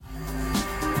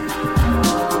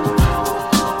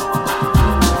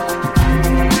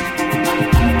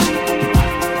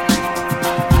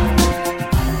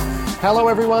Hello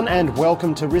everyone and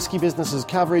welcome to Risky Business's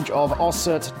coverage of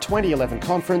AusCert's 2011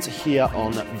 conference here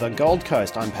on the Gold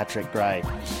Coast. I'm Patrick Gray.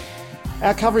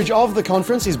 Our coverage of the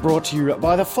conference is brought to you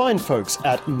by the fine folks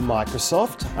at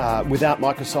Microsoft. Without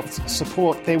Microsoft's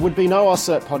support, there would be no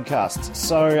AusCert podcasts,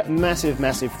 so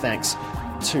massive thanks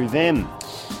to them.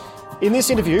 In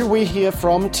this interview, we hear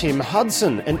from Tim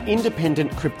Hudson, an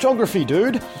independent cryptography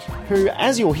dude who,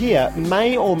 as you'll hear,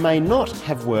 may or may not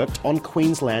have worked on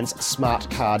Queensland's smart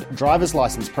card driver's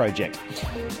licence project.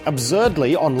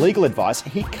 Absurdly, on legal advice,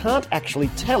 he can't actually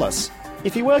tell us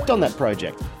if he worked on that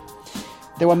project.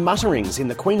 There were mutterings in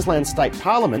the Queensland State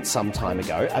Parliament some time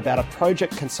ago about a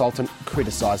project consultant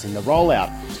criticising the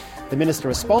rollout. The minister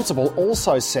responsible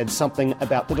also said something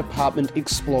about the department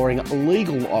exploring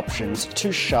legal options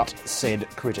to shut said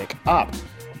critic up.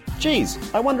 Geez,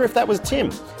 I wonder if that was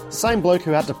Tim, same bloke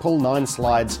who had to pull 9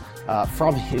 slides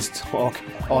from his talk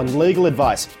on legal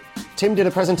advice. Tim did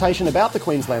a presentation about the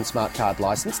Queensland smart card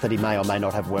licence that he may or may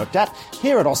not have worked at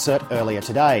here at AusCert earlier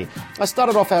today. I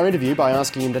started off our interview by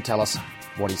asking him to tell us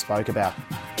what he spoke about.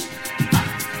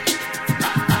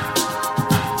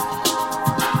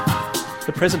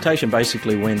 The presentation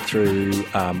basically went through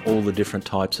all the different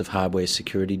types of hardware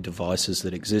security devices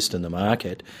that exist in the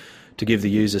market to give the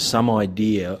user some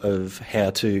idea of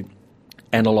how to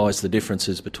analyse the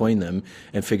differences between them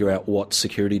and figure out what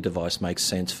security device makes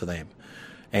sense for them.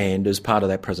 And as part of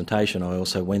that presentation, I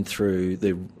also went through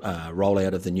the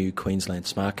rollout of the new Queensland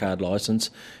smart card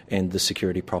licence and the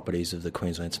security properties of the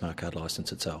Queensland smart card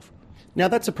licence itself. Now,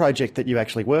 that's a project that you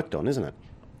actually worked on, isn't it?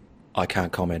 I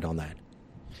can't comment on that.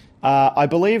 I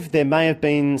believe there may have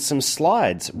been some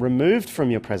slides removed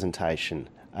from your presentation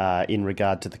in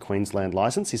regard to the Queensland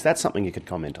licence. Is that something you could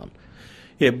comment on?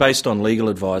 Yeah, based on legal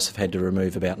advice, I've had to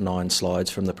remove about 9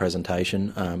 slides from the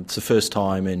presentation. It's the first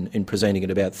time in presenting at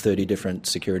about 30 different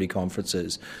security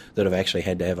conferences that I've actually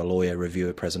had to have a lawyer review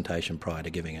a presentation prior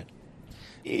to giving it.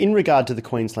 In regard to the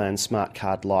Queensland smart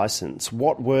card licence,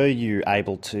 what were you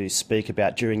able to speak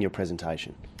about during your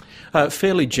presentation?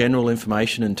 Fairly general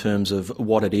information in terms of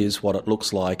what it is, what it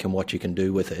looks like and what you can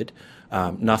do with it.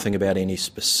 Nothing about any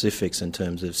specifics in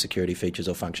terms of security features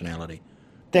or functionality.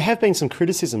 There have been some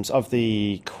criticisms of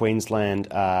the Queensland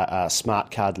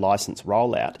smart card licence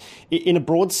rollout. In a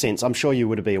broad sense, I'm sure you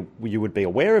would be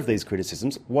aware of these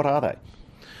criticisms. What are they?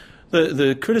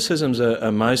 The criticisms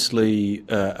are mostly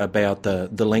about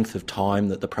the length of time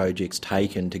that the project's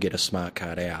taken to get a smart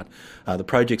card out. The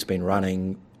project's been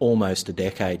running almost a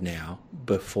decade now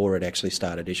before it actually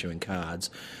started issuing cards,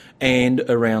 and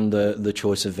around the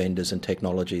choice of vendors and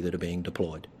technology that are being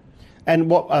deployed.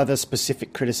 And what are the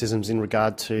specific criticisms in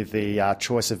regard to the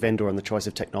choice of vendor and the choice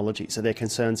of technology? So there are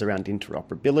concerns around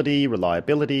interoperability,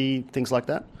 reliability, things like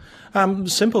that?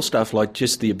 Simple stuff like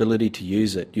just the ability to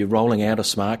use it. You're rolling out a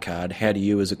smart card, how do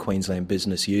you as a Queensland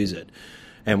business use it?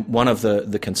 And one of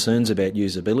the concerns about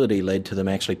usability led to them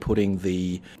actually putting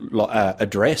the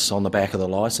address on the back of the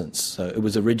licence. So it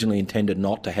was originally intended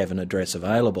not to have an address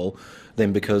available.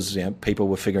 Then because people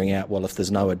were figuring out, well, if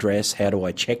there's no address, how do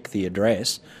I check the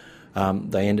address?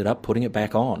 They ended up putting it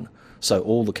back on. So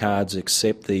all the cards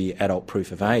except the adult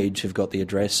proof of age have got the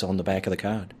address on the back of the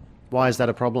card. Why is that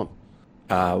a problem?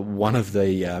 One of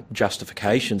the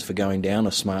justifications for going down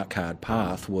a smart card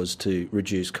path was to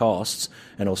reduce costs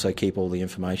and also keep all the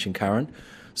information current.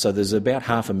 So there's about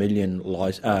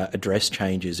 500,000 address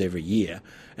changes every year,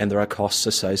 and there are costs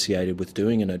associated with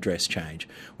doing an address change.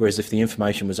 Whereas if the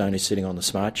information was only sitting on the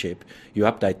smart chip, you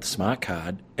update the smart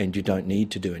card and you don't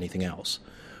need to do anything else.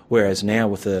 Whereas now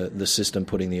with the system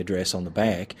putting the address on the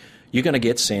back, you're going to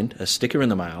get sent a sticker in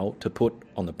the mail to put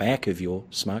on the back of your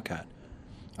smart card.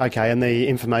 Okay, and the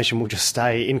information will just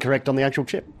stay incorrect on the actual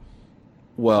chip?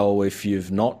 Well, if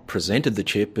you've not presented the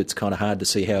chip, it's kind of hard to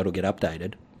see how it'll get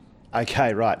updated.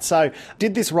 Okay, right. So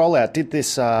did this Queensland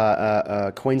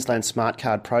Smart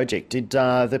Card project, did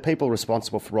the people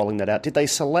responsible for rolling that out, did they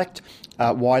select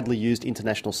widely used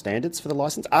international standards for the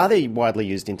licence? Are there widely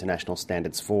used international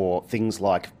standards for things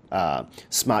like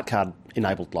smart card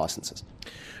enabled licences?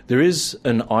 There is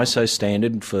an ISO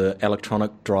standard for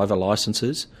electronic driver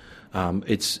licences.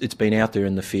 It's been out there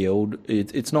in the field.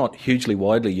 It's not hugely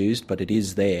widely used, but it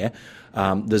is there.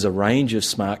 There's a range of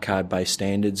smart card-based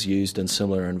standards used in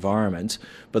similar environments,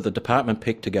 but the department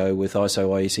picked to go with ISO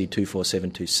IEC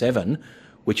 24727,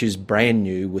 which is brand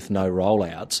new with no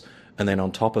rollouts, and then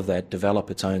on top of that develop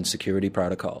its own security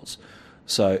protocols.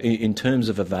 So in terms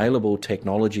of available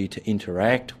technology to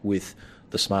interact with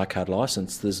the smart card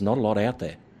licence, there's not a lot out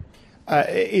there.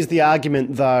 Is the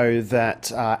argument, though,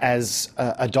 that as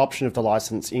adoption of the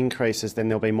licence increases, then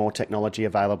there'll be more technology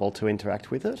available to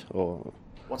interact with it? Or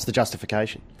what's the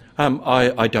justification?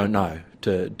 I don't know.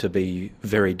 To be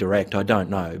very direct, I don't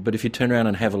know. But if you turn around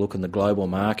and have a look in the global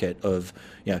market of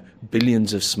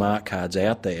billions of smart cards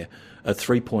out there, a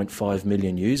 3.5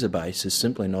 million user base is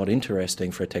simply not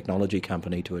interesting for a technology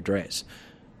company to address.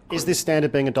 Is this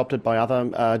standard being adopted by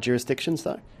other jurisdictions,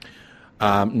 though?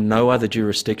 No other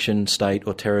jurisdiction, state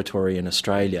or territory in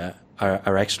Australia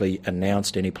are actually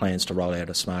announced any plans to roll out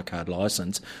a smart card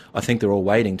licence. I think they're all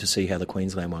waiting to see how the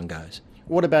Queensland one goes.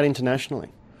 What about internationally?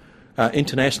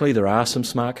 Internationally, there are some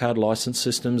smart card licence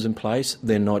systems in place.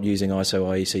 They're not using ISO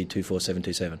IEC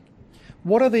 24727.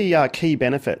 What are the key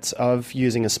benefits of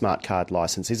using a smart card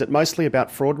licence? Is it mostly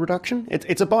about fraud reduction?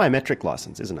 It's a biometric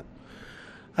licence, isn't it?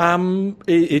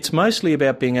 It's mostly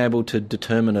about being able to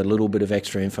determine a little bit of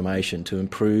extra information to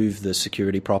improve the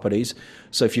security properties.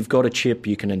 So if you've got a chip,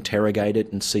 you can interrogate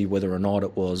it and see whether or not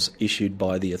it was issued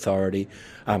by the authority.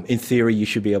 In theory, you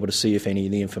should be able to see if any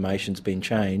of the information's been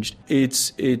changed.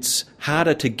 It's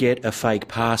harder to get a fake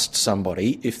past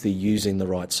somebody if they're using the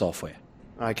right software.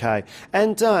 Okay.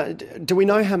 And do we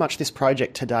know how much this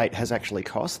project to date has actually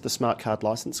cost, the smart card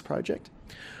licence project?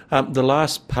 The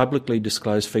last publicly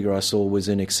disclosed figure I saw was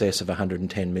in excess of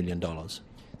 $110 million.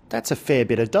 That's a fair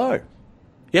bit of dough.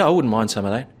 Yeah, I wouldn't mind some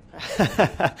of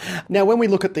that. Now, when we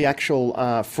look at the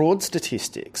actual fraud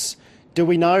statistics, do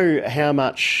we know how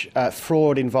much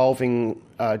fraud involving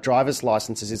driver's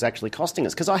licences is actually costing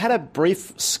us? Because I had a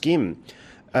brief skim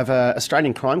of an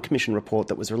Australian Crime Commission report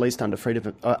that was released under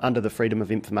the Freedom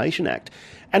of Information Act.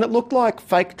 And it looked like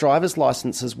fake driver's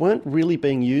licences weren't really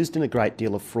being used in a great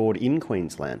deal of fraud in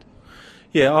Queensland.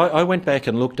 Yeah, I went back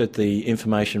and looked at the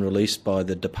information released by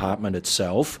the department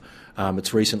itself.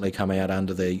 It's recently come out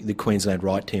under the Queensland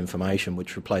Right to Information,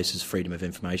 which replaces Freedom of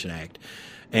Information Act.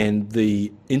 And the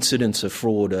incidents of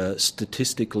fraud are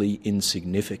statistically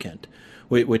insignificant.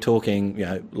 We're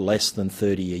talking less than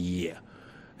 30 a year.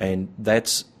 And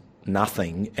that's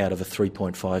nothing out of a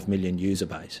 3.5 million user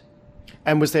base.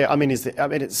 And was there?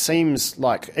 It seems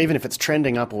like even if it's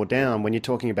trending up or down, when you're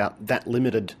talking about that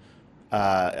limited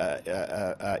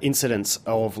incidents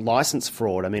of licence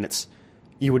fraud,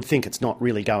 you would think it's not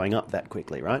really going up that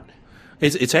quickly, right?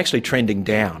 It's actually trending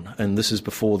down, and this is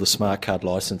before the smart card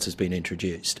licence has been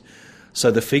introduced.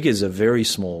 So the figures are very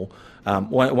small.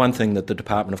 One thing that the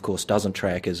department, of course, doesn't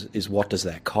track is what does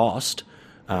that cost.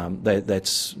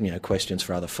 That's questions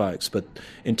for other folks. But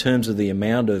in terms of the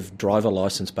amount of driver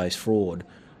licence-based fraud,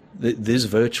 there's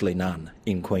virtually none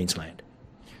in Queensland.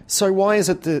 So why is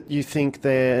it that you think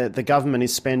the government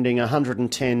is spending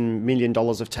 $110 million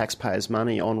of taxpayers'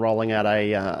 money on rolling out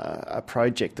a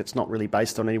project that's not really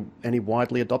based on any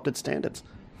widely adopted standards?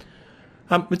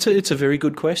 It's a very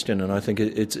good question, and I think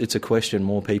it's a question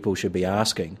more people should be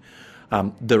asking.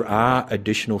 There are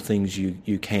additional things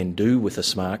you can do with a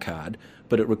smart card,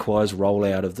 but it requires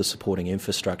rollout of the supporting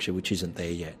infrastructure, which isn't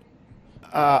there yet.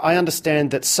 I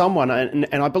understand that someone,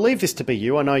 and I believe this to be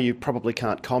you, I know you probably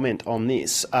can't comment on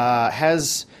this,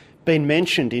 has been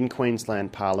mentioned in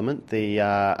Queensland Parliament.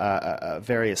 The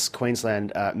various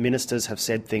Queensland ministers have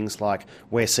said things like,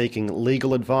 we're seeking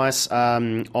legal advice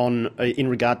in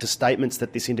regard to statements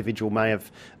that this individual may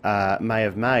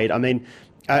have made.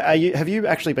 Have you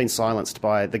actually been silenced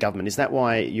by the government? Is that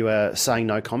why you are saying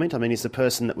no comment? Is the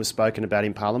person that was spoken about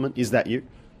in Parliament, is that you?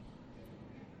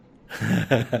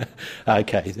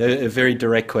 Okay, a very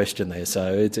direct question there.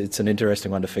 So it's an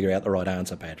interesting one to figure out the right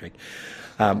answer, Patrick.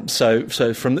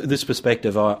 So from this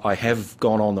perspective, I have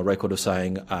gone on the record of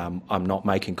saying I'm not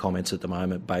making comments at the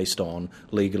moment based on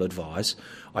legal advice.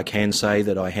 I can say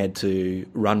that I had to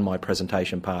run my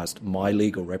presentation past my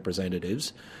legal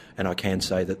representatives, and I can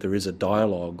say that there is a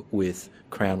dialogue with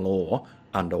Crown Law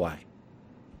underway.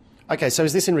 Okay, so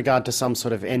is this in regard to some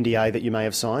sort of NDA that you may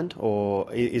have signed,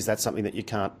 or is that something that you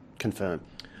can't confirm?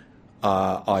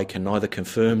 I can neither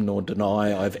confirm nor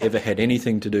deny I've ever had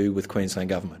anything to do with Queensland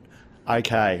Government.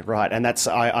 Okay, right, and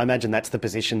I imagine that's the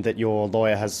position that your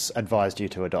lawyer has advised you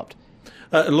to adopt.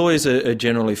 Lawyers are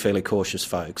generally fairly cautious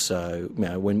folks, so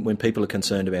when people are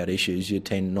concerned about issues, you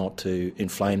tend not to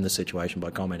inflame the situation by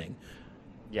commenting.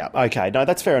 Yeah, okay, no,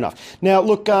 that's fair enough. Now,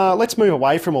 look, let's move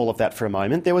away from all of that for a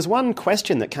moment. There was one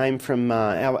question that came from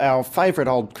our favourite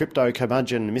old crypto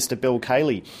curmudgeon, Mr. Bill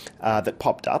Cayley, that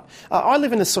popped up. I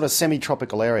live in a sort of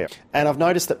semi-tropical area, and I've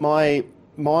noticed that my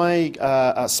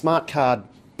smart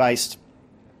card-based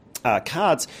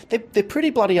cards, they're pretty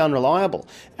bloody unreliable.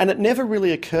 And it never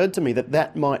really occurred to me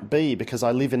that might be because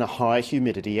I live in a high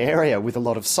humidity area with a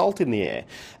lot of salt in the air,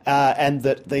 and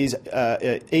that these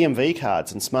EMV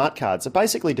cards and smart cards are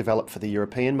basically developed for the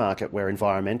European market where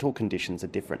environmental conditions are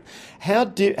different.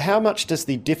 How much does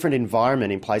the different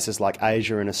environment in places like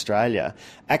Asia and Australia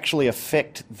actually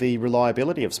affect the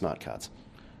reliability of smart cards?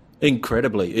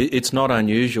 Incredibly. It's not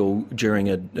unusual during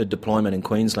a deployment in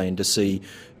Queensland to see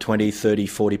 20, 30,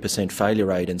 40% failure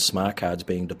rate in smart cards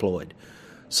being deployed.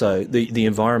 So the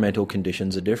environmental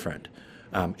conditions are different.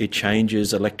 It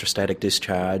changes electrostatic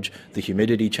discharge, the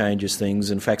humidity changes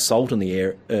things. In fact, salt in the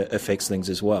air affects things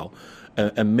as well.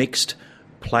 A mixed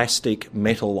plastic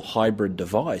metal hybrid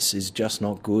device is just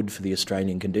not good for the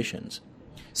Australian conditions.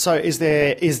 So is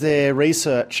there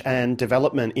research and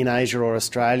development in Asia or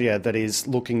Australia that is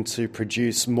looking to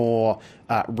produce more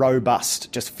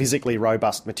robust, just physically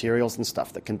robust materials and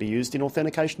stuff that can be used in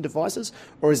authentication devices?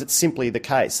 Or is it simply the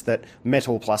case that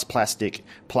metal plus plastic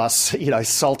plus,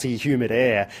 salty, humid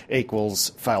air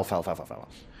equals fail?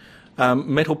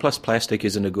 Metal plus plastic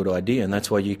isn't a good idea, and that's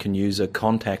why you can use a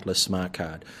contactless smart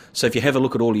card. So if you have a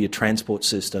look at all of your transport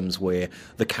systems where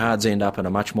the cards end up in a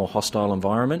much more hostile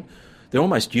environment, they're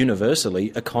almost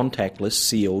universally a contactless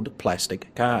sealed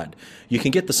plastic card. You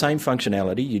can get the same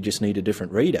functionality, you just need a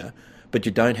different reader, but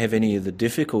you don't have any of the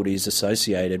difficulties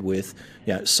associated with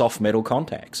soft metal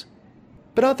contacts.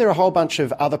 But aren't there a whole bunch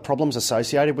of other problems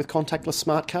associated with contactless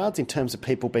smart cards in terms of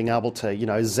people being able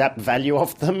to, zap value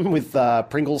off them with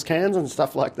Pringles cans and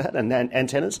stuff like that and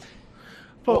antennas?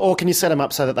 Or can you set them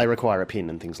up so that they require a PIN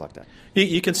and things like that?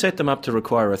 You can set them up to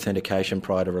require authentication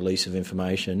prior to release of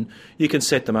information. You can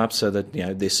set them up so that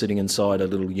they're sitting inside a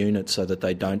little unit so that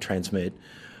they don't transmit.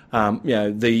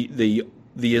 The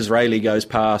Israeli goes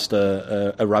past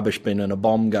a rubbish bin and a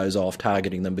bomb goes off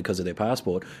targeting them because of their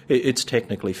passport. It's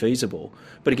technically feasible.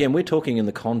 But again, we're talking in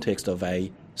the context of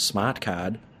a smart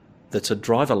card that's a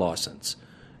driver licence.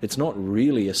 It's not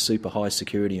really a super high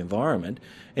security environment,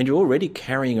 and you're already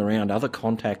carrying around other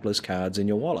contactless cards in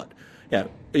your wallet.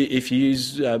 If you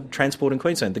use transport in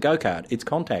Queensland, the Go card, it's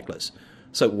contactless.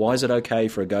 So why is it okay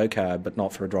for a Go card but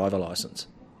not for a driver licence?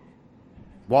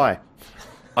 Why?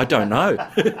 I don't know.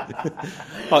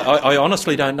 I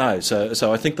honestly don't know.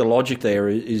 So I think the logic there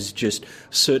is just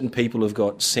certain people have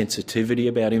got sensitivity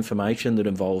about information that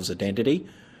involves identity,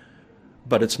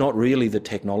 but it's not really the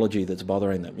technology that's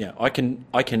bothering them. I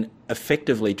can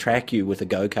effectively track you with a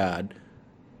Go card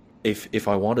if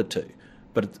I wanted to,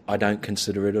 but I don't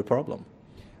consider it a problem.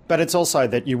 But it's also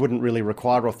that you wouldn't really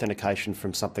require authentication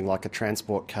from something like a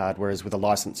transport card, whereas with a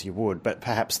licence you would. But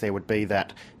perhaps there would be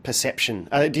that perception.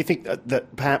 Do you think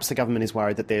that perhaps the government is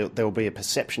worried that there will be a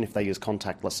perception if they use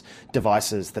contactless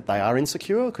devices that they are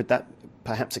insecure? Could that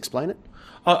perhaps explain it?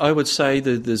 I would say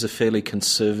that there's a fairly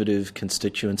conservative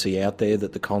constituency out there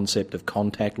that the concept of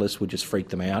contactless would just freak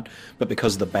them out. But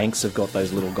because the banks have got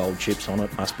those little gold chips on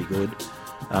it, must be good.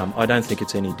 I don't think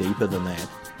it's any deeper than that.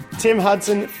 Tim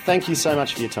Hudson, thank you so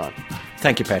much for your time.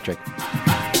 Thank you, Patrick.